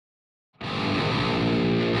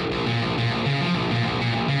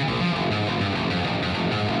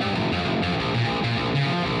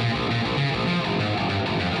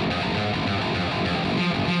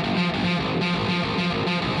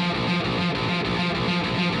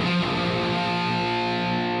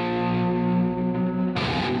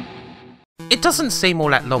It doesn't seem all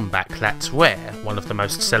that long back that Rare, one of the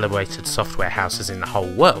most celebrated software houses in the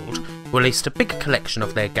whole world, released a big collection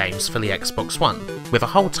of their games for the Xbox One, with a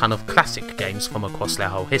whole ton of classic games from across their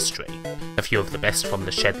whole history. A few of the best from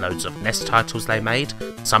the shed loads of NES titles they made,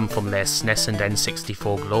 some from their SNES and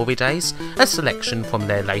N64 glory days, a selection from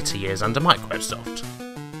their later years under Microsoft.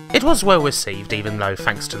 It was well received, even though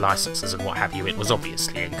thanks to licenses and what have you it was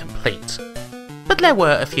obviously incomplete. But there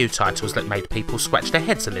were a few titles that made people scratch their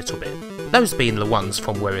heads a little bit, those being the ones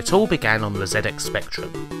from where it all began on the ZX Spectrum,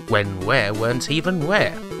 when Rare weren't even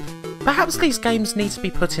Rare. Perhaps these games need to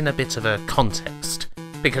be put in a bit of a context,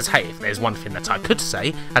 because hey, if there's one thing that I could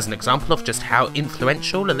say as an example of just how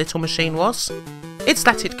influential a Little Machine was, it's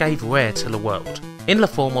that it gave Rare to the world, in the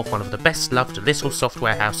form of one of the best loved little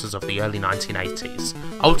software houses of the early 1980s,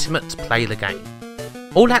 Ultimate Play the Game.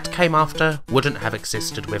 All that came after wouldn't have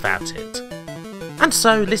existed without it. And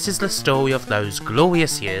so this is the story of those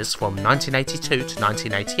glorious years from 1982 to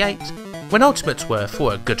 1988, when Ultimate were,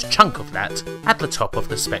 for a good chunk of that, at the top of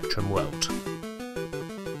the Spectrum world.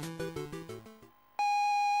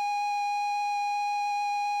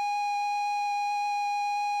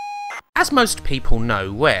 As most people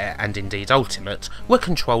know, Rare, and indeed Ultimate, were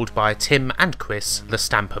controlled by Tim and Chris, the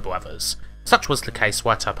Stamper brothers. Such was the case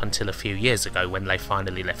right up until a few years ago when they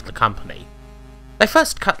finally left the company. They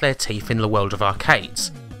first cut their teeth in the world of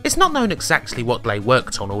arcades. It's not known exactly what they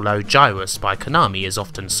worked on, although Gyruss by Konami is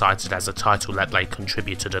often cited as a title that they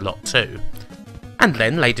contributed a lot to. And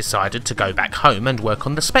then they decided to go back home and work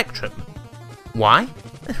on the Spectrum. Why?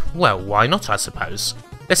 Well, why not, I suppose.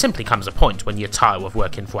 There simply comes a point when you tire of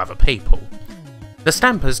working for other people. The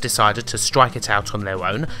Stampers decided to strike it out on their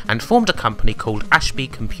own and formed a company called Ashby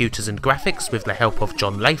Computers and Graphics with the help of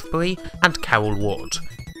John Lathbury and Carol Ward.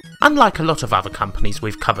 Unlike a lot of other companies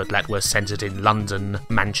we've covered that were centred in London,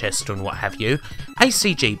 Manchester and what have you,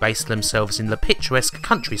 ACG based themselves in the picturesque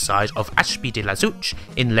countryside of Ashby de la Zouch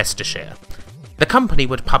in Leicestershire. The company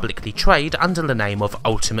would publicly trade under the name of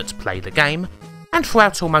Ultimate Play the Game, and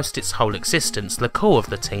throughout almost its whole existence the core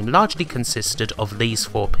of the team largely consisted of these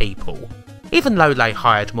four people. Even though they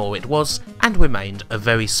hired more, it was, and remained, a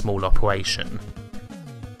very small operation.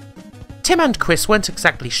 Tim and Chris weren't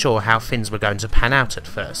exactly sure how things were going to pan out at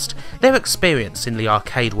first. Their experience in the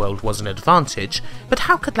arcade world was an advantage, but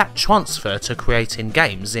how could that transfer to creating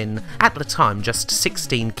games in, at the time, just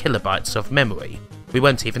 16 kilobytes of memory? We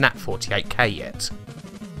weren't even at 48K yet.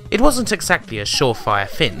 It wasn't exactly a surefire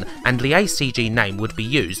thing, and the ACG name would be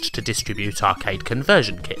used to distribute arcade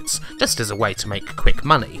conversion kits, just as a way to make quick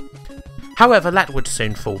money. However, that would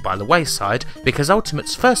soon fall by the wayside, because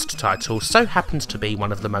Ultimate's first title so happened to be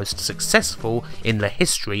one of the most successful in the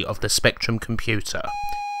history of the Spectrum computer.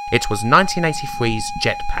 It was 1983's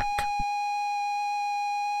Jetpac.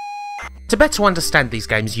 To better understand these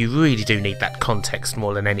games, you really do need that context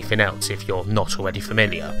more than anything else if you're not already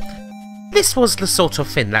familiar. This was the sort of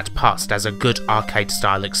thing that passed as a good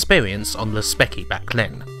arcade-style experience on the Specky back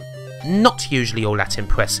then. Not usually all that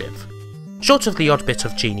impressive. Short of the odd bit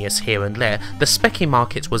of genius here and there, the Specky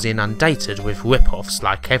market was inundated with rip-offs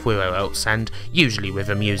like everywhere else, and usually with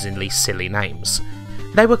amusingly silly names.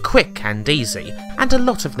 They were quick and easy, and a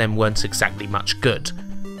lot of them weren't exactly much good,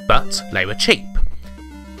 but they were cheap.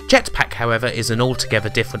 Jetpac, however, is an altogether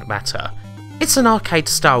different matter. It's an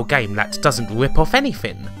arcade-style game that doesn't rip off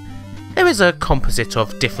anything. There is a composite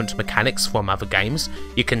of different mechanics from other games.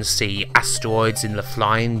 You can see asteroids in the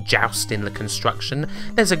flying, joust in the construction,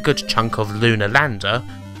 there's a good chunk of Lunar Lander,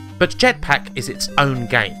 but Jetpac is its own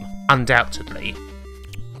game, undoubtedly.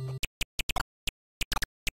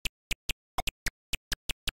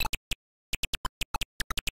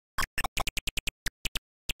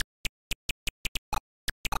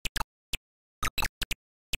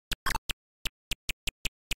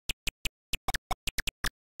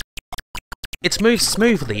 It moves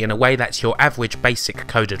smoothly in a way that your average basic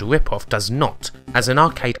coded rip-off does not, as an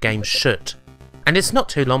arcade game should, and it's not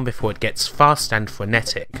too long before it gets fast and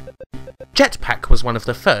frenetic. Jetpac was one of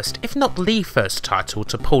the first, if not the first title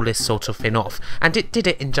to pull this sort of thing off, and it did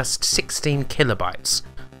it in just 16 kilobytes,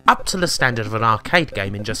 up to the standard of an arcade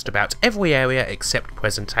game in just about every area except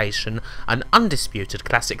presentation, an undisputed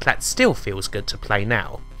classic that still feels good to play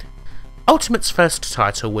now. Ultimate's first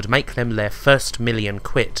title would make them their first million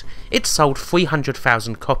quid. It sold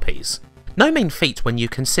 300,000 copies. No mean feat when you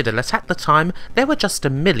consider that at the time there were just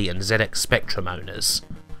 1 million ZX Spectrum owners.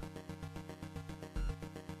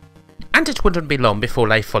 And it wouldn't be long before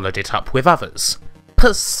they followed it up with others.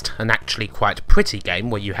 Pust, an actually quite pretty game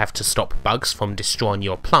where you have to stop bugs from destroying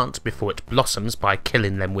your plant before it blossoms by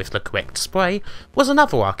killing them with the correct spray, was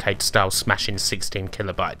another arcade-style smash in 16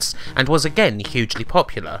 kilobytes, and was again hugely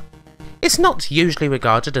popular. It's not usually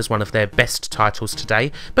regarded as one of their best titles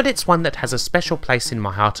today, but it's one that has a special place in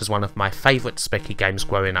my heart as one of my favourite Specky games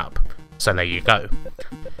growing up. So there you go.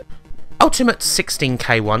 Ultimate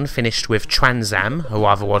 16K1 finished with Trans Am, a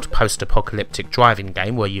rather odd post-apocalyptic driving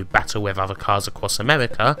game where you battle with other cars across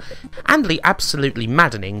America, and the absolutely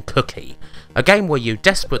maddening Cookie, a game where you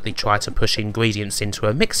desperately try to push ingredients into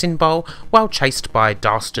a mixing bowl while chased by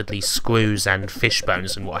dastardly screws and fish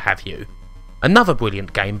bones and what have you. Another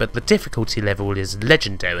brilliant game, but the difficulty level is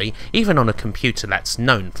legendary, even on a computer that's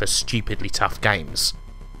known for stupidly tough games.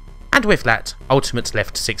 And with that, Ultimate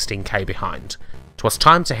left 16K behind. 'Twas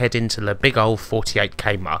time to head into the big ol'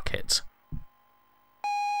 48K market.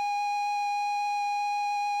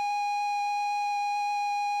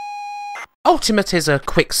 Ultimate is a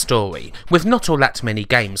quick story, with not all that many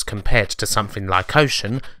games compared to something like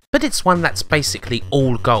Ocean, but it's one that's basically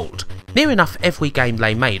all gold. Near enough every game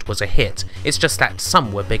they made was a hit, it's just that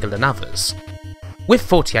some were bigger than others. With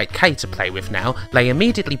 48K to play with now, they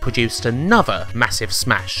immediately produced another massive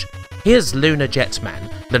smash. Here's Lunar Jetman,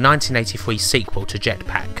 the 1983 sequel to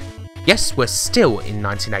Jetpac. Yes, we're still in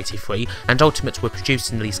 1983, and Ultimate were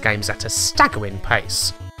producing these games at a staggering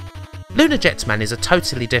pace. Lunar Jetman is a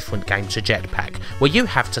totally different game to Jetpac, where you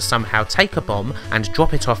have to somehow take a bomb and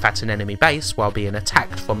drop it off at an enemy base while being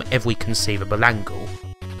attacked from every conceivable angle.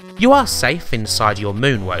 You are safe inside your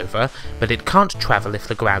moon rover, but it can't travel if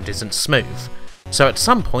the ground isn't smooth, so at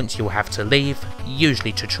some point you'll have to leave,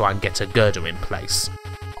 usually to try and get a girder in place.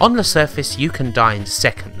 On the surface you can die in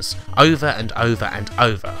seconds, over and over and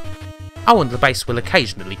over. Oh, and the base will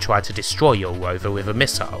occasionally try to destroy your rover with a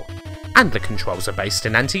missile. And the controls are based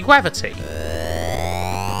in anti-gravity.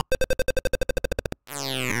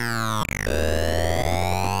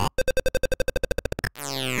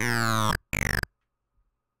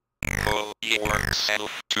 Pull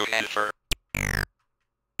yourself together.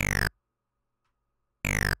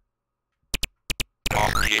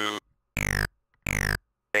 Are you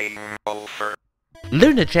game over?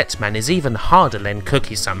 Lunar Jetman is even harder than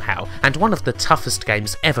Cookie somehow, and one of the toughest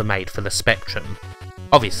games ever made for the Spectrum.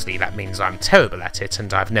 Obviously that means I'm terrible at it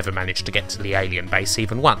and I've never managed to get to the alien base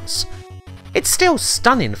even once. It's still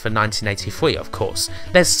stunning for 1983 of course,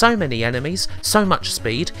 there's so many enemies, so much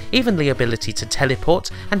speed, even the ability to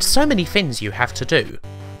teleport, and so many things you have to do.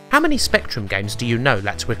 How many Spectrum games do you know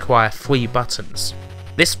that require 3 buttons?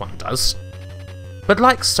 This one does. But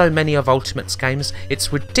like so many of Ultimate's games,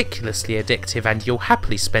 it's ridiculously addictive and you'll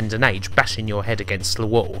happily spend an age bashing your head against the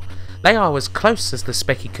wall. They are as close as the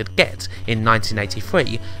Specky could get in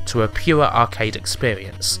 1983 to a pure arcade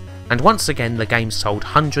experience, and once again the game sold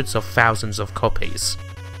hundreds of thousands of copies.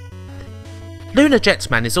 Lunar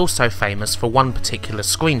Jetman is also famous for one particular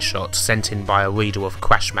screenshot sent in by a reader of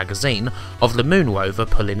Crash magazine of the moon rover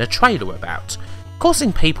pulling a trailer about,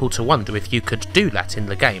 causing people to wonder if you could do that in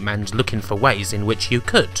the game and looking for ways in which you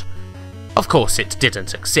could. Of course it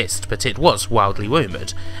didn't exist, but it was wildly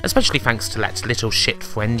rumoured, especially thanks to that little shit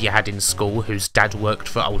friend you had in school whose dad worked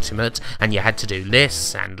for Ultimate and you had to do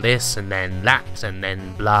this and then that and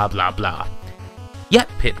then blah blah blah.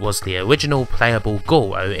 Yep, it was the original playable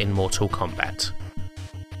Goro in Mortal Kombat.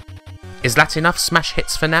 Is that enough smash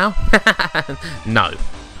hits for now? No.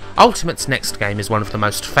 Ultimate's next game is one of the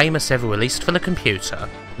most famous ever released for the computer,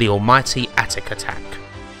 the almighty Atic Atac.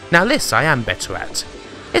 Now this I am better at.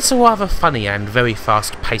 It's a rather funny and very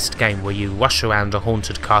fast-paced game where you rush around a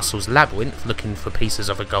haunted castle's labyrinth looking for pieces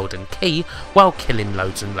of a golden key while killing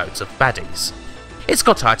loads and loads of baddies. It's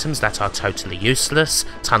got items that are totally useless,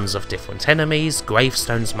 tons of different enemies,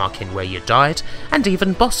 gravestones marking where you died, and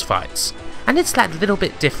even boss fights. And it's that little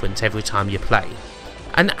bit different every time you play.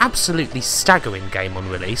 An absolutely staggering game on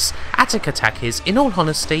release, Atic Atac is, in all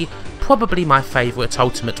honesty, probably my favourite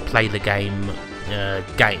Ultimate play the game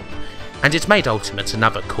game. And it made Ultimate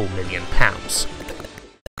another cool £1 million.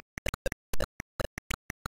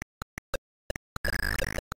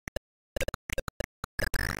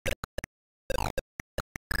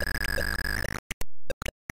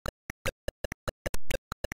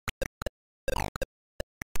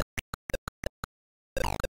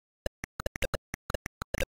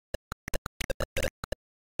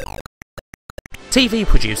 TV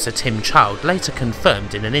producer Tim Child later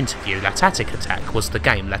confirmed in an interview that Atic Atac was the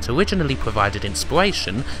game that originally provided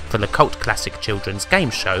inspiration for the cult classic children's game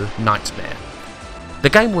show Nightmare. The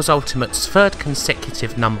game was Ultimate's 3rd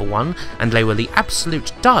consecutive #1, and they were the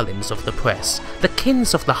absolute darlings of the press, the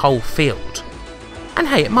kins of the whole field. And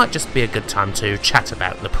hey, it might just be a good time to chat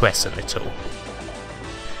about the press a little.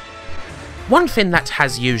 One thing that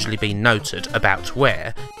has usually been noted about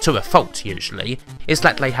Rare, to a fault usually, is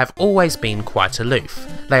that they have always been quite aloof.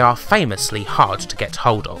 They are famously hard to get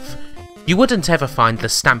hold of. You wouldn't ever find the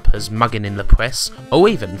stampers mugging in the press, or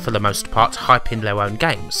even, for the most part, hyping their own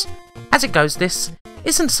games. As it goes, this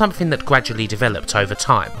isn't something that gradually developed over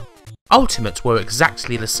time. Ultimate were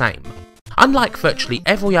exactly the same. Unlike virtually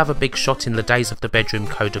every other big shot in the days of the bedroom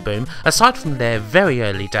coder boom, aside from their very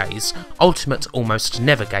early days, Ultimate almost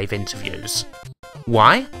never gave interviews.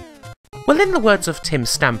 Why? Well, in the words of Tim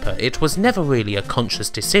Stamper, it was never really a conscious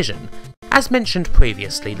decision. As mentioned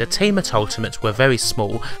previously, the team at Ultimate were very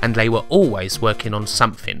small and they were always working on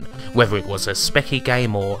something, whether it was a specky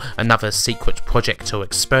game or another secret project or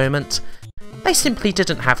experiment. They simply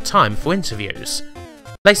didn't have time for interviews.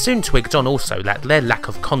 They soon twigged on also that their lack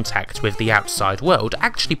of contact with the outside world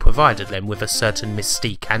actually provided them with a certain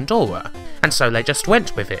mystique and aura, and so they just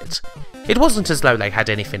went with it. It wasn't as though they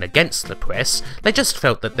had anything against the press, they just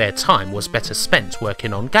felt that their time was better spent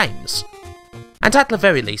working on games. And at the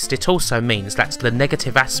very least, it also means that the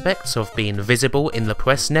negative aspects of being visible in the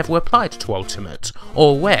press never applied to Ultimate,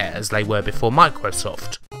 or Rare as they were before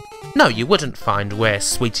Microsoft. No, you wouldn't find Rare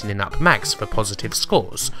sweetening up mags for positive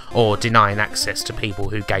scores, or denying access to people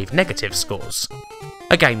who gave negative scores.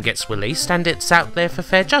 A game gets released and it's out there for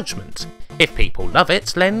fair judgment. If people love it,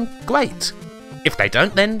 then great. If they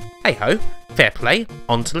don't, then hey ho, fair play,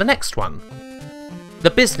 on to the next one. The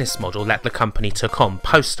business model that the company took on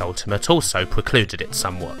post-Ultimate also precluded it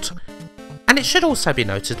somewhat. And it should also be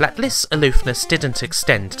noted that this aloofness didn't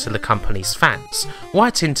extend to the company's fans.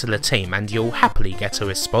 Write into the team and you'll happily get a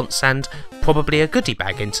response and probably a goodie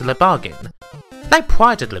bag into the bargain. They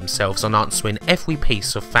prided themselves on answering every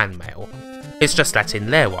piece of fan mail. It's just that in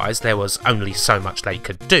their eyes there was only so much they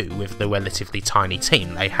could do with the relatively tiny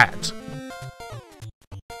team they had.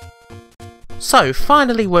 So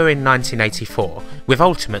finally we're in 1984, with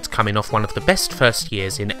Ultimate coming off one of the best first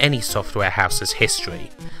years in any software house's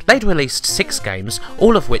history. They'd released 6 games,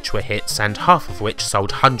 all of which were hits and half of which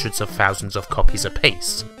sold hundreds of thousands of copies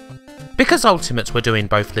apiece. Because Ultimate were doing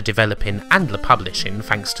both the developing and the publishing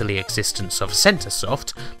thanks to the existence of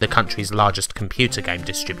Centresoft, the country's largest computer game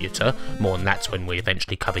distributor, more on that when we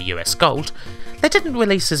eventually cover US Gold, they didn't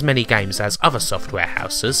release as many games as other software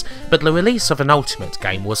houses, but the release of an Ultimate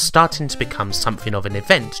game was starting to become something of an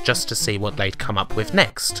event just to see what they'd come up with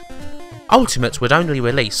next. Ultimate would only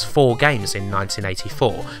release 4 games in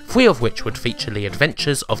 1984, 3 of which would feature the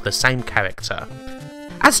adventures of the same character.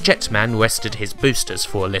 As Jetman rested his boosters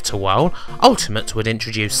for a little while, Ultimate would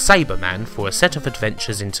introduce Sabreman for a set of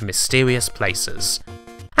adventures into mysterious places.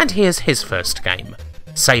 And here's his first game,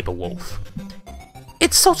 Sabre Wulf.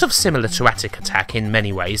 It's sort of similar to Atic Atac in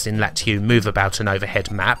many ways in that you move about an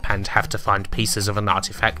overhead map and have to find pieces of an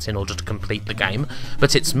artifact in order to complete the game,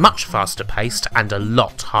 but it's much faster paced and a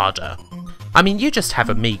lot harder. I mean, you just have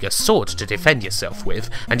a meagre sword to defend yourself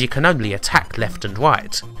with, and you can only attack left and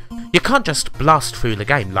right. You can't just blast through the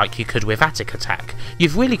game like you could with Atic Atac,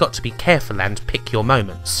 you've really got to be careful and pick your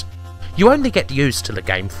moments. You only get used to the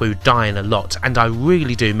game through dying a lot, and I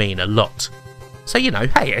really do mean a lot. So you know,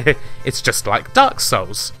 hey, it's just like Dark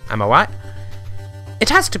Souls, am I right? It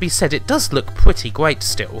has to be said it does look pretty great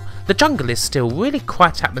still. The jungle is still really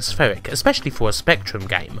quite atmospheric, especially for a Spectrum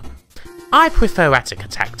game. I prefer Atic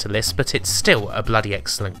Atac to this, but it's still a bloody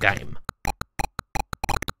excellent game.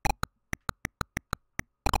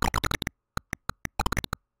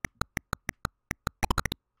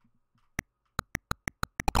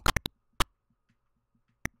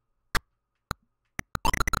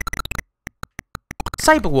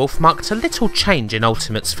 Sabre Wulf marked a little change in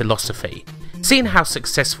Ultimate's philosophy. Seeing how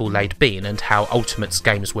successful they'd been and how Ultimate's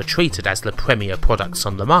games were treated as the premier products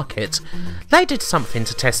on the market, they did something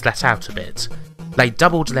to test that out a bit. They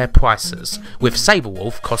doubled their prices, with Sabre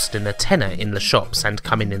Wulf costing a tenner in the shops and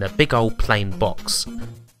coming in a big old plain box.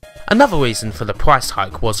 Another reason for the price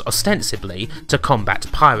hike was ostensibly to combat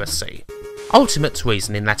piracy. Ultimate's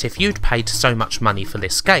reasoning that if you'd paid so much money for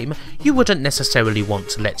this game, you wouldn't necessarily want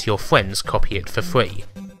to let your friends copy it for free,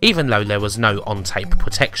 even though there was no on-tape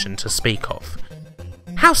protection to speak of.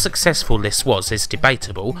 How successful this was is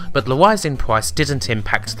debatable, but the rise in price didn't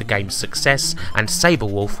impact the game's success, and Sabre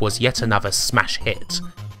Wulf was yet another smash hit.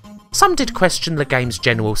 Some did question the game's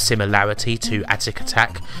general similarity to Atic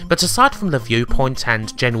Atac, but aside from the viewpoint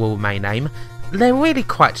and general main aim, they're really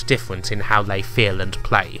quite different in how they feel and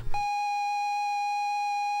play.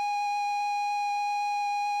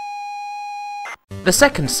 The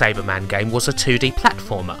second Sabreman game was a 2D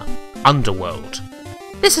platformer, Underworld.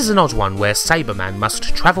 This is an odd one where Sabreman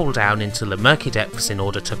must travel down into the murky depths in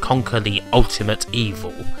order to conquer the ultimate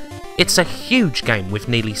evil. It's a huge game with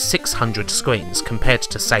nearly 600 screens compared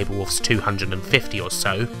to Sabre Wulf's 250 or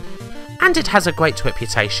so, and it has a great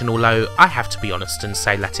reputation, although I have to be honest and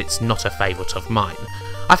say that it's not a favourite of mine.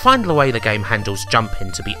 I find the way the game handles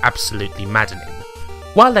jumping to be absolutely maddening.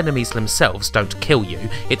 While enemies themselves don't kill you,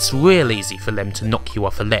 it's real easy for them to knock you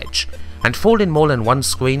off a ledge, and falling more than one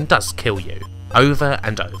screen does kill you, over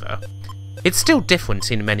and over. It's still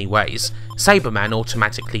different in many ways. Sabreman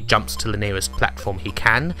automatically jumps to the nearest platform he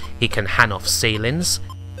can hand off ceilings.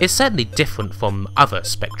 It's certainly different from other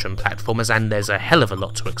Spectrum platformers, and there's a hell of a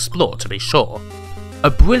lot to explore, to be sure. A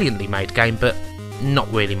brilliantly made game, but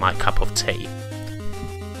not really my cup of tea.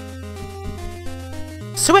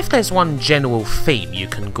 So if there's one general theme you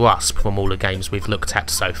can grasp from all the games we've looked at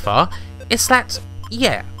so far, it's that,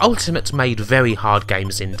 yeah, Ultimate made very hard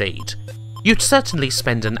games indeed. You'd certainly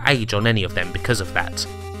spend an age on any of them because of that.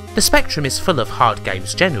 The Spectrum is full of hard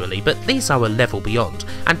games generally, but these are a level beyond,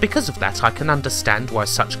 and because of that I can understand why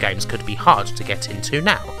such games could be hard to get into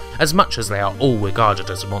now, as much as they are all regarded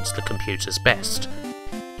as amongst the computer's best.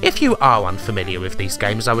 If you are unfamiliar with these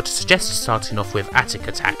games, I would suggest starting off with Atic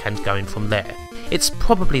Atac and going from there. It's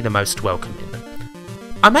probably the most welcoming.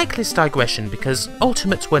 I make this digression because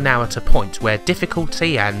Ultimate were now at a point where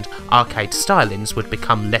difficulty and arcade stylings would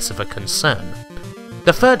become less of a concern.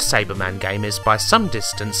 The third Sabreman game is by some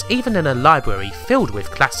distance, even in a library filled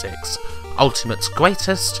with classics, Ultimate's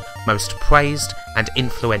greatest, most praised and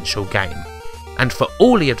influential game. And for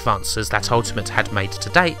all the advances that Ultimate had made to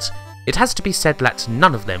date, it has to be said that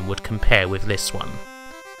none of them would compare with this one.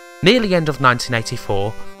 Near the end of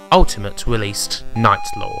 1984, Ultimate released Night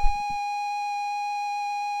Law.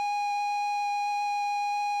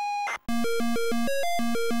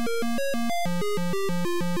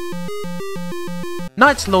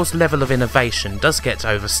 Night Law's level of innovation does get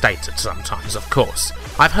overstated sometimes, of course.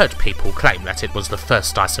 I've heard people claim that it was the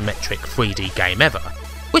first isometric 3D game ever,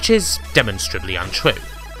 which is demonstrably untrue.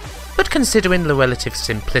 But considering the relative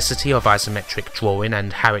simplicity of isometric drawing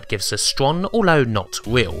and how it gives a strong, although not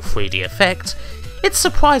real, 3D effect, it's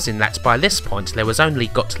surprising that by this point there was only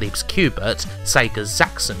Gottlieb's Qbert, Sega's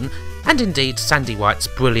Zaxxon, and indeed Sandy White's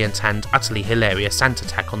brilliant and utterly hilarious Ant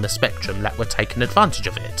Attack on the Spectrum that were taking advantage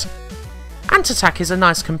of it. Ant Attack is a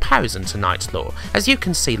nice comparison to Night Law, as you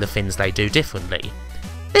can see the things they do differently.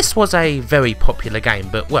 This was a very popular game,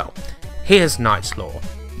 but well, here's Night Law,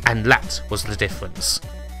 and that was the difference.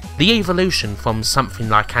 The evolution from something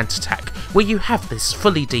like Ant Attack, where you have this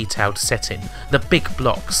fully detailed setting, the big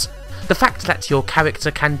blocks, the fact that your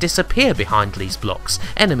character can disappear behind these blocks,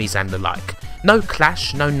 enemies and the like, no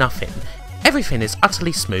clash, no nothing, everything is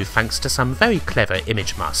utterly smooth thanks to some very clever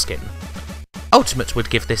image masking. Ultimate would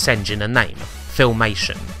give this engine a name,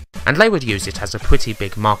 Filmation, and they would use it as a pretty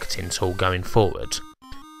big marketing tool going forward.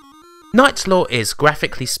 Night Law is,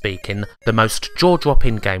 graphically speaking, the most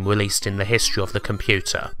jaw-dropping game released in the history of the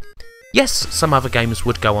computer. Yes, some other games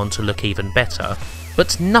would go on to look even better,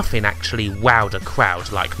 but nothing actually wowed a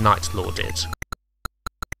crowd like Night Law did.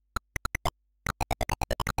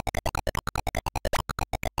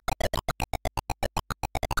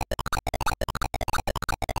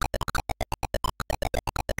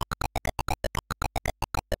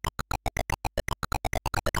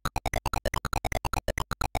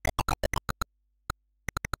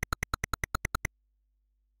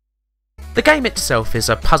 The game itself is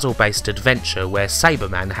a puzzle-based adventure where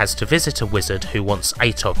Sabreman has to visit a wizard who wants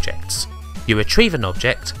 8 objects. You retrieve an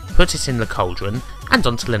object, put it in the cauldron, and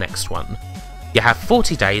on to the next one. You have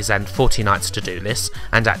 40 days and 40 nights to do this,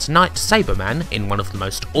 and at night Sabreman, in one of the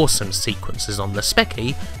most awesome sequences on the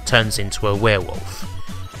Specky, turns into a werewolf.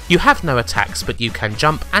 You have no attacks, but you can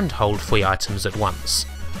jump and hold 3 items at once.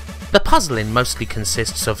 The puzzling mostly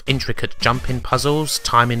consists of intricate jumping puzzles,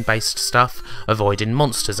 timing-based stuff, avoiding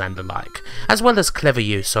monsters and the like, as well as clever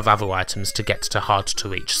use of other items to get to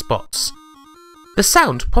hard-to-reach spots. The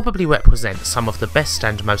sound probably represents some of the best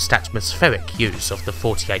and most atmospheric use of the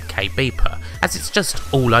 48K beeper, as it's just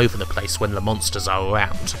all over the place when the monsters are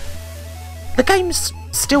around. The game's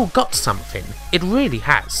still got something, it really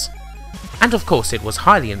has. And of course it was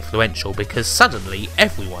highly influential because suddenly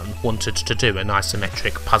everyone wanted to do an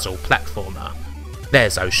isometric puzzle platformer.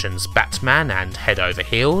 There's Ocean's Batman and Head Over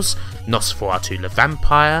Heels, Nosferatu the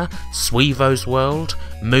Vampire, Sweevo's World,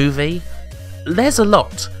 Movie. There's a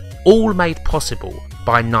lot, all made possible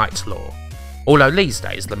by Night Law. Although these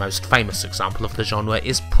days the most famous example of the genre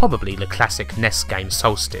is probably the classic NES game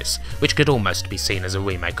Solstice, which could almost be seen as a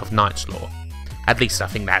remake of Night Law. At least I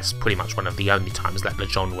think that's pretty much one of the only times that the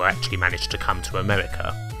genre actually managed to come to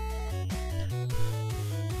America.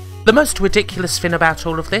 The most ridiculous thing about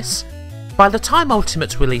all of this? By the time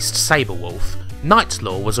Ultimate released Sabre Wulf, Night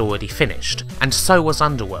Law was already finished, and so was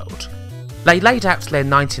Underworld. They laid out their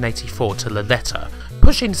 1984 to the letter,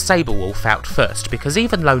 pushing Sabre Wulf out first because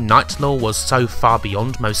even though Nightlore was so far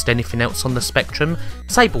beyond most anything else on the Spectrum,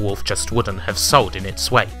 Sabre Wulf just wouldn't have sold in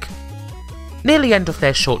its wake. Near the end of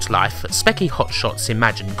their short life, Specky hotshots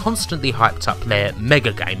Imagine constantly hyped up their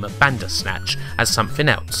mega game Bandersnatch as something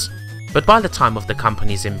else, but by the time of the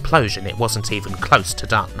company's implosion it wasn't even close to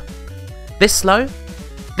done. This slow?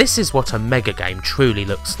 This is what a mega game truly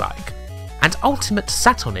looks like, and Ultimate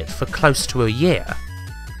sat on it for close to a year.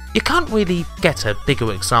 You can't really get a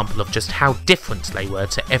bigger example of just how different they were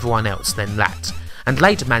to everyone else than that, and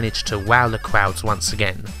they'd managed to wow the crowds once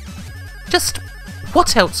again. Just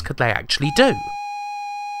what else could they actually do?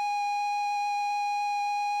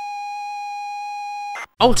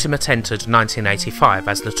 Ultimate entered 1985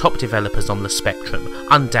 as the top developers on the Spectrum,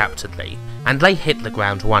 undoubtedly, and they hit the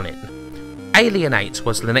ground running. Alien 8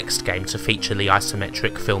 was the next game to feature the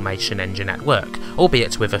isometric Filmation engine at work,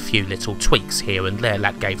 albeit with a few little tweaks here and there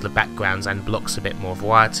that gave the backgrounds and blocks a bit more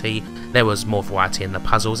variety, there was more variety in the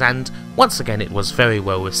puzzles, and once again it was very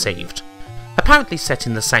well received. Apparently set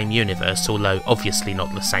in the same universe, although obviously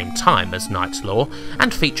not the same time as Nightlore,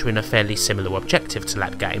 and featuring a fairly similar objective to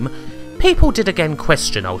that game, people did again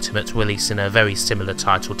question Ultimate releasing a very similar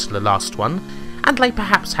title to the last one, and they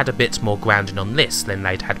perhaps had a bit more grounding on this than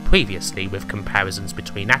they'd had previously with comparisons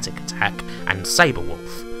between Atic Atac and Sabre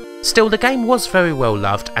Wulf. Still, the game was very well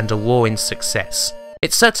loved and a roaring success.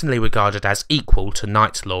 It's certainly regarded as equal to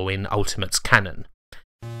Nightlore in Ultimate's canon.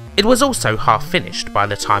 It was also half finished by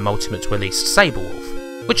the time Ultimate released Sabre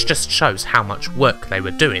Wulf, which just shows how much work they were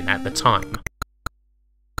doing at the time.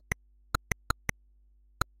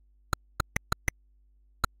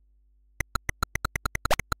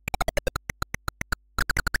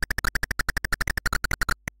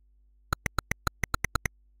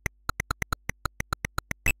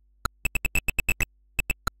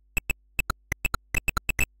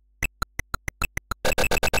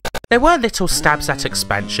 There were little stabs at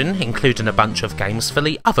expansion, including a bunch of games for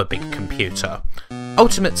the other big computer.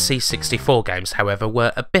 Ultimate C64 games, however,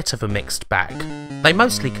 were a bit of a mixed bag. They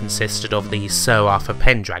mostly consisted of the Sir Arthur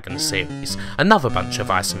Pendragon series, another bunch of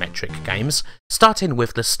isometric games, starting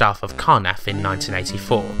with the stuff of Carnath in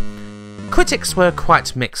 1984. Critics were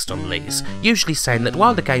quite mixed on these, usually saying that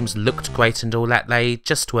while the games looked great and all that, they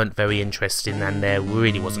just weren't very interesting and there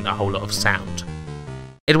really wasn't a whole lot of sound.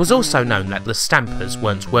 It was also known that the Stampers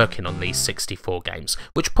weren't working on these 64 games,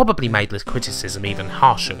 which probably made the criticism even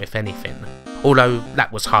harsher if anything, although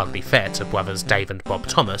that was hardly fair to brothers Dave and Bob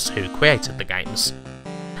Thomas who created the games.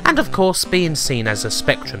 And of course, being seen as a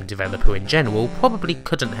Spectrum developer in general probably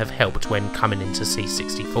couldn't have helped when coming into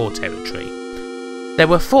C64 territory. There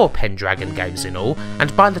were 4 Pendragon games in all,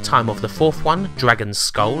 and by the time of the 4th one, Dragon's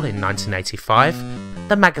Skull in 1985,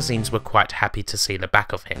 the magazines were quite happy to see the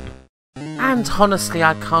back of him. And honestly,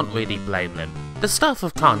 I can't really blame them. The stuff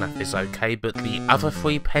of Carnath is okay, but the other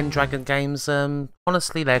 3 Pendragon games,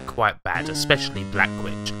 honestly they're quite bad, especially Black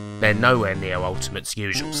Witch. They're nowhere near Ultimate's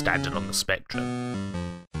usual standard on the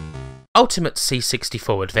Spectrum. Ultimate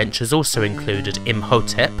C64 adventures also included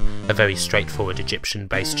Imhotep, a very straightforward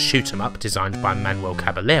Egyptian-based shoot-'em-up designed by Manuel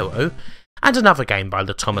Caballero, and another game by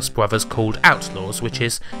the Thomas brothers called Outlaws, which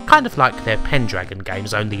is kind of like their Pendragon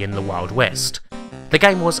games only in the Wild West. The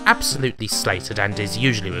game was absolutely slated and is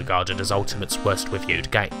usually regarded as Ultimate's worst reviewed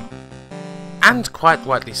game. And quite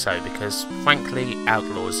rightly so, because frankly,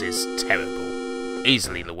 Outlaws is terrible.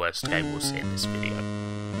 Easily the worst game we'll see in this video.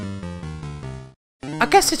 I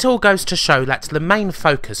guess it all goes to show that the main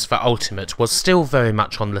focus for Ultimate was still very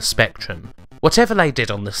much on the Spectrum. Whatever they did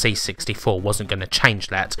on the C64 wasn't going to change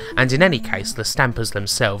that, and in any case the Stampers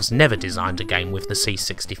themselves never designed a game with the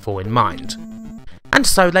C64 in mind. And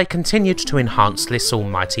so they continued to enhance this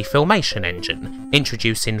almighty Filmation engine,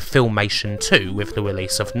 introducing Filmation 2 with the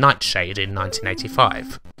release of Nightshade in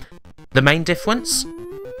 1985. The main difference?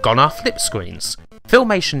 Gone are flip screens.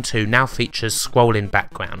 Filmation 2 now features scrolling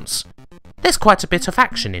backgrounds. There's quite a bit of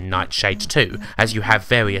action in Nightshade 2, as you have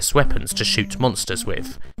various weapons to shoot monsters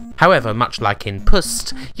with. However, much like in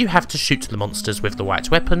Pust, you have to shoot the monsters with the right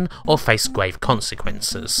weapon or face grave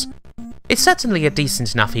consequences. It's certainly a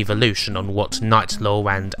decent enough evolution on what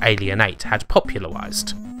Nightlore and Alien 8 had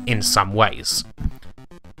popularised, in some ways.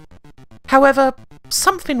 However,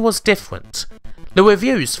 something was different. The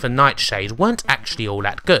reviews for Nightshade weren't actually all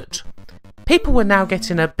that good. People were now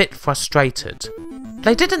getting a bit frustrated.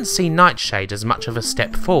 They didn't see Nightshade as much of a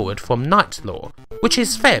step forward from Nightlore, which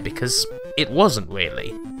is fair because it wasn't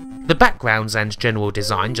really. The backgrounds and general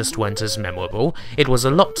design just weren't as memorable, it was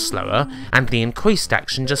a lot slower, and the increased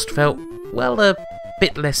action just felt, well, a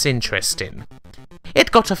bit less interesting.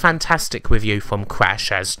 It got a fantastic review from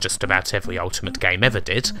Crash, as just about every Ultimate game ever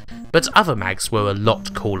did, but other mags were a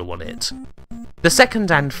lot cooler on it. The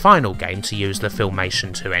second and final game to use the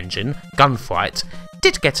Filmation 2 engine, Gunfight,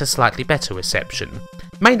 did get a slightly better reception,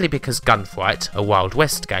 mainly because Gunfight, a Wild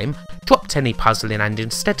West game, dropped any puzzling and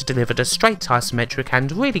instead delivered a straight isometric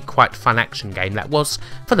and really quite fun action game that was,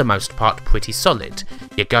 for the most part, pretty solid.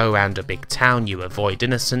 You go around a big town, you avoid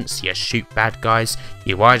innocents, you shoot bad guys,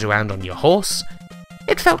 you ride around on your horse.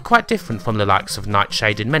 It felt quite different from the likes of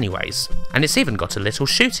Nightshade in many ways, and it's even got a little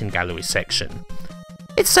shooting gallery section.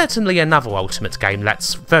 It's certainly another Ultimate game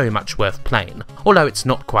that's very much worth playing, although it's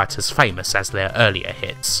not quite as famous as their earlier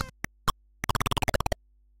hits.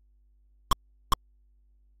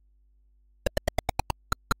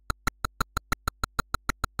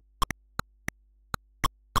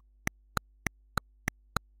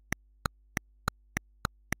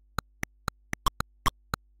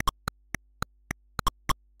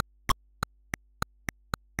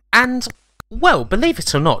 And, well, believe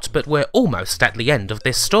it or not, but we're almost at the end of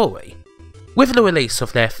this story. With the release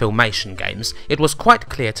of their Filmation games, it was quite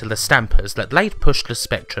clear to the Stampers that they'd pushed the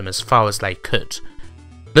spectrum as far as they could.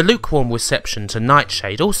 The lukewarm reception to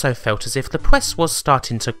Nightshade also felt as if the press was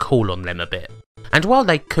starting to cool on them a bit, and while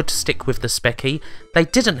they could stick with the specky, they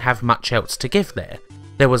didn't have much else to give there.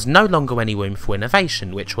 There was no longer any room for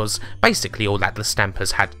innovation, which was basically all that the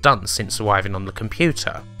Stampers had done since arriving on the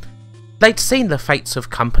computer. They'd seen the fates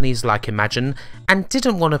of companies like Imagine, and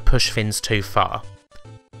didn't want to push things too far.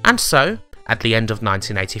 And so, at the end of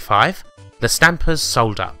 1985, the Stampers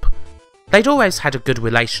sold up. They'd always had a good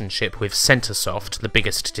relationship with Centresoft, the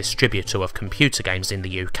biggest distributor of computer games in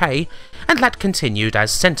the UK, and that continued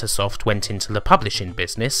as Centresoft went into the publishing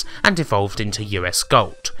business and evolved into US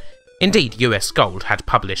Gold. Indeed, US Gold had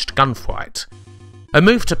published Gunfight. A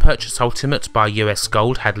move to purchase Ultimate by US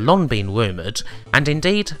Gold had long been rumoured, and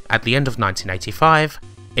indeed, at the end of 1985,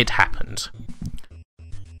 it happened.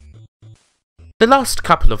 The last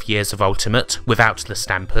couple of years of Ultimate, without the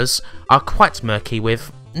Stampers, are quite murky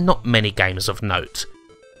with not many games of note.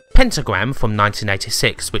 Pentagram from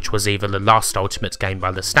 1986, which was either the last Ultimate game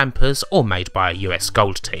by the Stampers or made by a US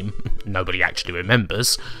Gold team, nobody actually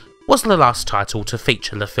remembers, was the last title to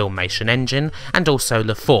feature the Filmation engine and also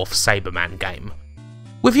the fourth Saberman game.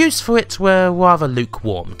 Reviews for it were rather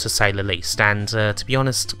lukewarm, to say the least, and, to be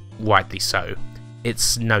honest, rightly so.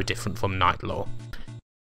 It's no different from Nightlaw.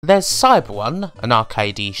 There's Sabre Wulf, an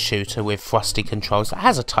arcadey shooter with thrusty controls that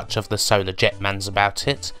has a touch of the Solar Jetmans about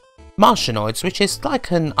it. Martianoids, which is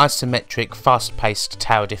like an isometric, fast-paced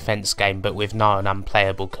tower defense game but with nigh on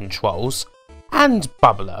unplayable controls. And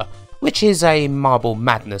Bubbler, which is a Marble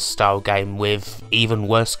Madness style game with even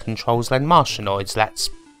worse controls than Martianoids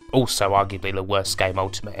that's also arguably the worst game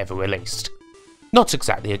Ultimate ever released. Not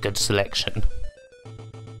exactly a good selection.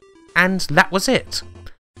 And that was it.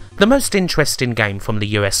 The most interesting game from the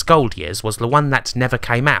US Gold years was the one that never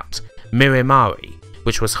came out, Miramari,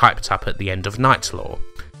 which was hyped up at the end of Nightlaw.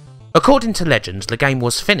 According to legend, the game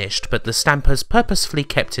was finished, but the Stampers purposefully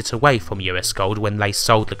kept it away from US Gold when they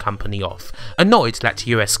sold the company off, annoyed that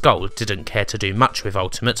US Gold didn't care to do much with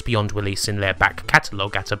Ultimate beyond releasing their back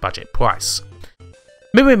catalogue at a budget price.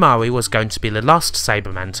 Miramari was going to be the last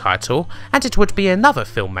Saberman title, and it would be another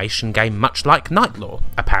Filmation game much like Nightlaw,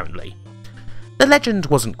 apparently. The legend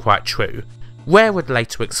wasn't quite true. Rare would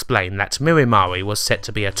later explain that Miramari was set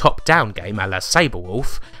to be a top-down game a la Sabre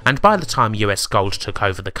Wulf, and by the time US Gold took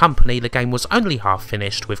over the company, the game was only half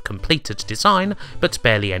finished with completed design, but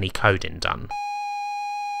barely any coding done.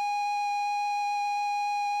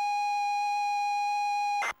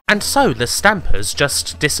 And so the Stampers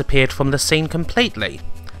just disappeared from the scene completely.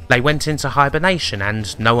 They went into hibernation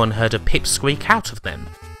and no one heard a pipsqueak out of them.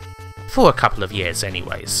 For a couple of years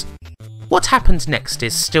anyways. What happened next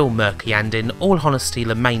is still murky, and in all honesty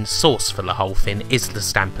the main source for the whole thing is the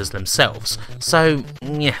Stampers themselves, so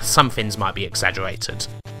yeah, some things might be exaggerated.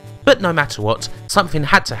 But no matter what, something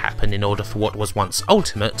had to happen in order for what was once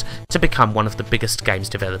Ultimate to become one of the biggest games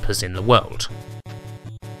developers in the world.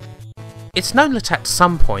 It's known that at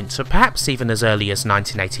some point, or perhaps even as early as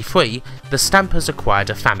 1983, the Stampers acquired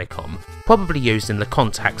a Famicom, probably used in the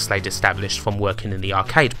contacts they'd established from working in the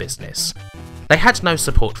arcade business. They had no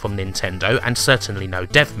support from Nintendo and certainly no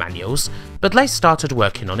dev manuals, but they started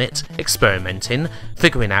working on it, experimenting,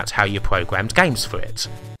 figuring out how you programmed games for it.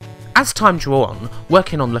 As time drew on,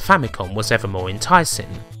 working on the Famicom was ever more enticing.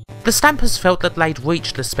 The Stampers felt that they'd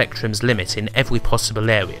reached the Spectrum's limit in every possible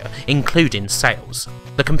area, including sales.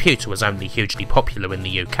 The computer was only hugely popular in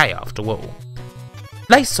the UK after all.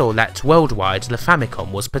 They saw that worldwide the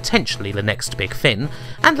Famicom was potentially the next big thing,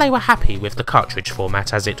 and they were happy with the cartridge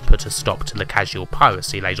format as it put a stop to the casual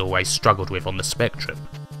piracy they'd always struggled with on the Spectrum.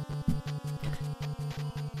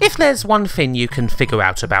 If there's one thing you can figure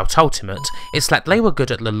out about Ultimate, it's that they were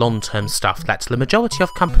good at the long-term stuff that the majority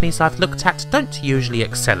of companies I've looked at don't usually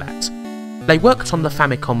excel at. They worked on the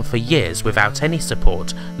Famicom for years without any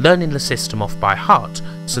support, learning the system off by heart,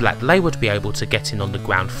 so that they would be able to get in on the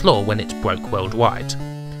ground floor when it broke worldwide.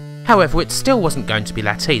 However, it still wasn't going to be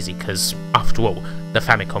that easy because, after all, the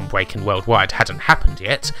Famicom breaking worldwide hadn't happened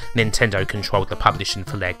yet, Nintendo controlled the publishing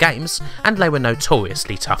for their games, and they were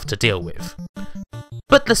notoriously tough to deal with.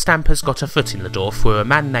 But the Stampers got a foot in the door through a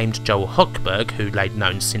man named Joel Hochberg who they'd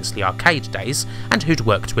known since the arcade days and who'd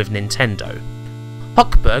worked with Nintendo.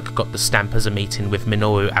 Hochberg got the Stampers a meeting with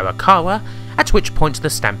Minoru Arakawa, at which point the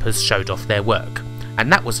Stampers showed off their work, and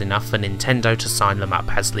that was enough for Nintendo to sign them up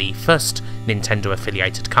as the first Nintendo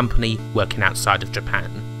affiliated company working outside of Japan.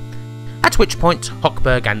 At which point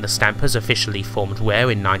Hochberg and the Stampers officially formed Rare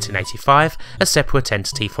in 1985, a separate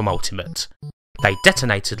entity from Ultimate. They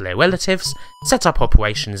detonated their relatives, set up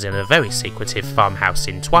operations in a very secretive farmhouse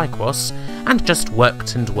in Twycross, and just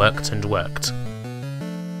worked and worked and worked.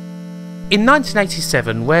 In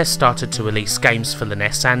 1987, Rare started to release games for the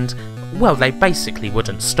NES and, well, they basically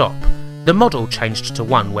wouldn't stop. The model changed to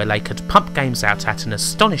one where they could pump games out at an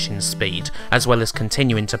astonishing speed, as well as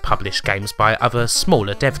continuing to publish games by other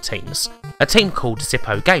smaller dev teams. A team called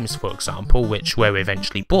Zippo Games, for example, which Rare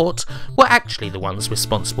eventually bought, were actually the ones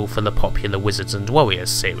responsible for the popular Wizards and Warriors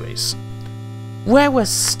series. Rare was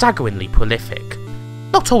staggeringly prolific.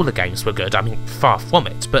 Not all the games were good, I mean far from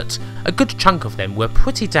it, but a good chunk of them were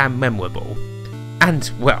pretty damn memorable.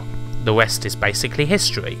 And, well, the rest is basically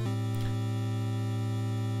history.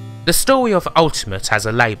 The story of Ultimate as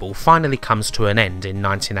a label finally comes to an end in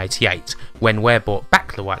 1988, when Rare bought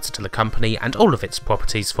back the rights to the company and all of its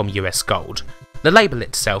properties from US Gold. The label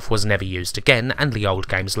itself was never used again, and the old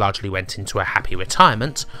games largely went into a happy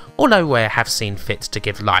retirement, although Rare have seen fit to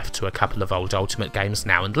give life to a couple of old Ultimate games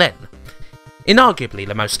now and then. Inarguably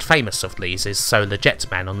the most famous of these is Solar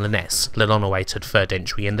Jetman on the NES, the long-awaited third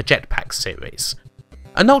entry in the Jetpac series.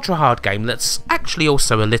 An ultra-hard game that's actually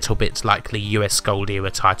also a little bit like the US Gold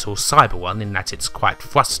era title Sabre Wulf in that it's quite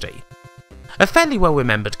thrusty. A fairly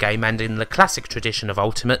well-remembered game, and in the classic tradition of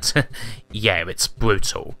Ultimate, yeah, it's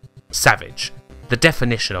brutal. Savage. The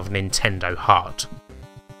definition of Nintendo hard.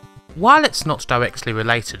 While it's not directly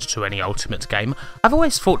related to any Ultimate game, I've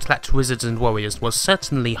always thought that Wizards and Warriors was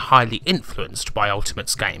certainly highly influenced by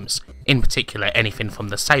Ultimate's games, in particular anything from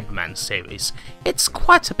the Sabreman series. It's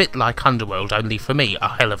quite a bit like Underworld, only for me a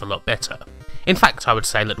hell of a lot better. In fact, I would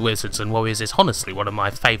say that Wizards and Warriors is honestly one of my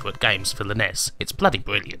favourite games for the NES, it's bloody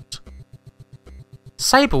brilliant.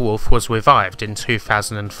 Sabre Wulf was revived in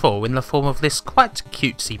 2004 in the form of this quite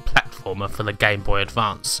cutesy platformer for the Game Boy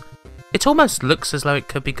Advance. It almost looks as though it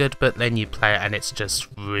could be good, but then you play it and it's just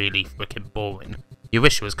really freaking boring. You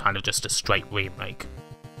wish it was kind of just a straight remake.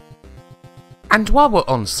 And while we're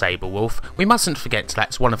on Sabre Wulf, we mustn't forget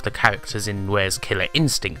that one of the characters in Rare's Killer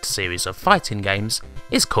Instinct series of fighting games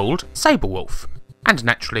is called Sabre Wulf, and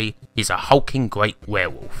naturally, he's a hulking great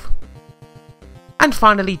werewolf. And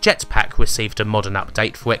finally, Jetpac received a modern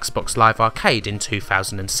update for Xbox Live Arcade in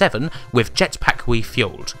 2007 with Jetpac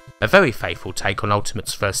Refueled, a very faithful take on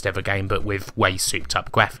Ultimate's first ever game but with way souped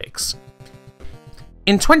up graphics.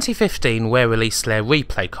 In 2015, Rare released their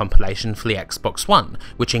replay compilation for the Xbox One,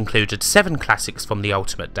 which included 7 classics from the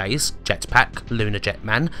Ultimate days: Jetpac, Lunar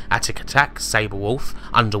Jetman, Atic Atac, Sabre Wulf,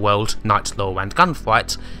 Underworld, Night Law and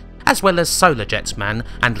Gunfight, as well as Solar Jetman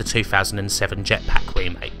and the 2007 Jetpac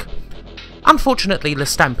remake. Unfortunately, the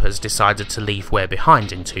Stampers decided to leave Rare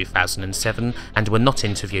behind in 2007 and were not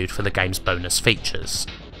interviewed for the game's bonus features.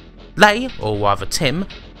 They, or rather Tim,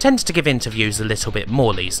 tend to give interviews a little bit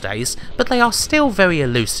more these days, but they are still very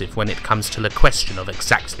elusive when it comes to the question of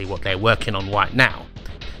exactly what they're working on right now.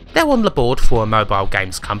 They're on the board for a mobile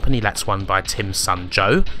games company that's run by Tim's son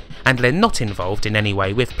Joe, and they're not involved in any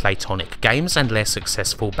way with Playtonic Games and their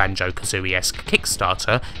successful Banjo-Kazooie-esque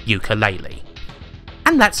Kickstarter, Yooka-Laylee.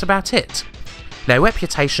 And that's about it. Their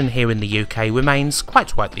reputation here in the UK remains,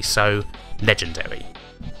 quite rightly so, legendary.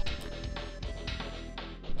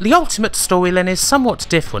 The Ultimate storyline is somewhat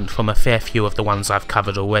different from a fair few of the ones I've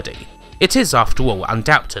covered already. It is, after all,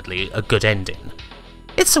 undoubtedly a good ending.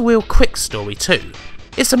 It's a real quick story too.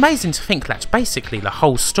 It's amazing to think that basically the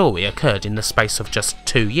whole story occurred in the space of just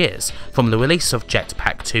 2 years, from the release of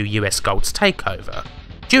Jetpac to US Gold's takeover,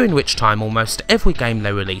 during which time almost every game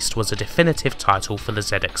they released was a definitive title for the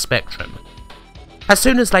ZX Spectrum. As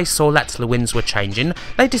soon as they saw that the winds were changing,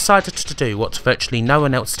 they decided to do what virtually no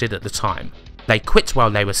one else did at the time. They quit while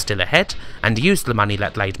they were still ahead, and used the money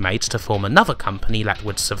that they'd made to form another company that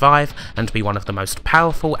would survive and be one of the most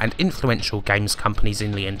powerful and influential games companies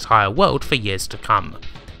in the entire world for years to come.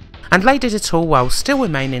 And they did it all while still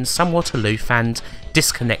remaining somewhat aloof and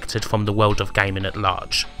disconnected from the world of gaming at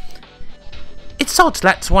large. It's odd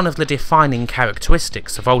that one of the defining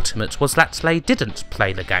characteristics of Ultimate was that they didn't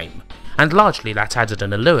play the game, and largely that added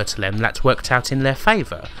an allure to them that worked out in their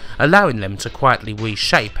favour, allowing them to quietly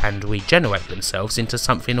reshape and regenerate themselves into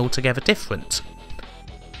something altogether different.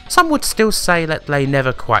 Some would still say that they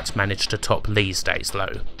never quite managed to top these days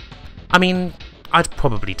though. I mean, I'd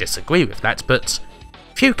probably disagree with that, but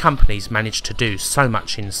few companies managed to do so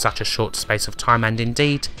much in such a short space of time, and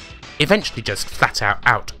indeed, eventually just flat out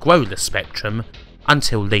outgrow the spectrum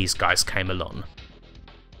until these guys came along.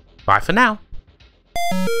 Bye for now.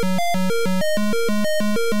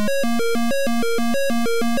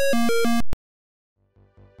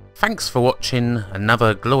 Thanks for watching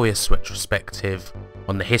another glorious retrospective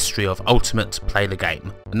on the history of Ultimate Play the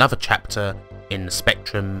Game, another chapter in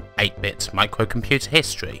Spectrum 8-bit microcomputer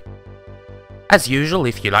history. As usual,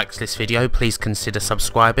 if you liked this video, please consider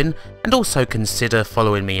subscribing, and also consider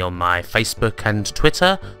following me on my Facebook and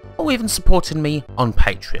Twitter, or even supporting me on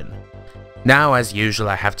Patreon. Now, as usual,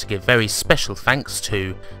 I have to give very special thanks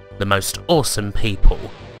to the most awesome people: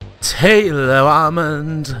 Taylor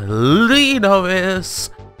Armand, Lee Norris,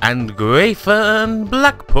 and Grayfen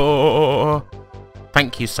Blackpool.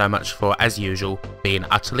 Thank you so much for, as usual, being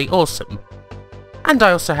utterly awesome. And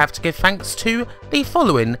I also have to give thanks to the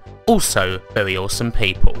following also very awesome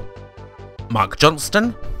people: Mark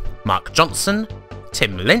Johnston, Mark Johnson,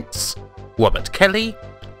 Tim Lintz, Robert Kelly,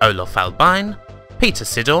 Olaf Albine, Peter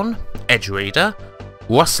Sidorn, Edge Reader,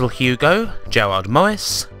 Russell Hugo, Gerard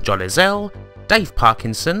Morris, John Ezell, Dave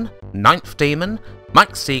Parkinson, Ninth Demon,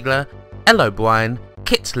 Mike Siegler, Elle O'Brien,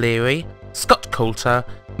 Kit Leary, Scott Coulter,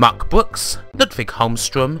 Mark Brooks, Ludwig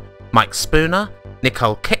Holmstrom, Mike Spooner,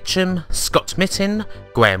 Nicole Ketchum, Scott Mitten,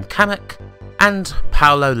 Graham Kamek, and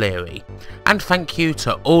Paolo Leary. And thank you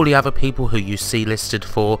to all the other people who you see listed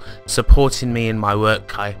for supporting me in my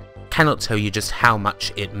work. I cannot tell you just how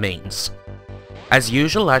much it means. As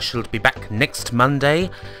usual, I shall be back next Monday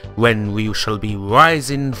when we shall be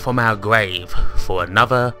rising from our grave for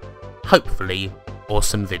another, hopefully,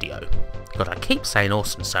 awesome video. God, I keep saying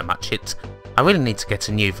awesome so much, I really need to get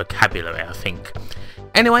a new vocabulary, I think.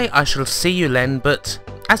 Anyway, I shall see you then, but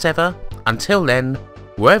as ever, until then,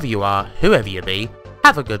 wherever you are, whoever you be,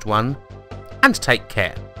 have a good one, and take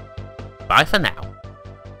care. Bye for now.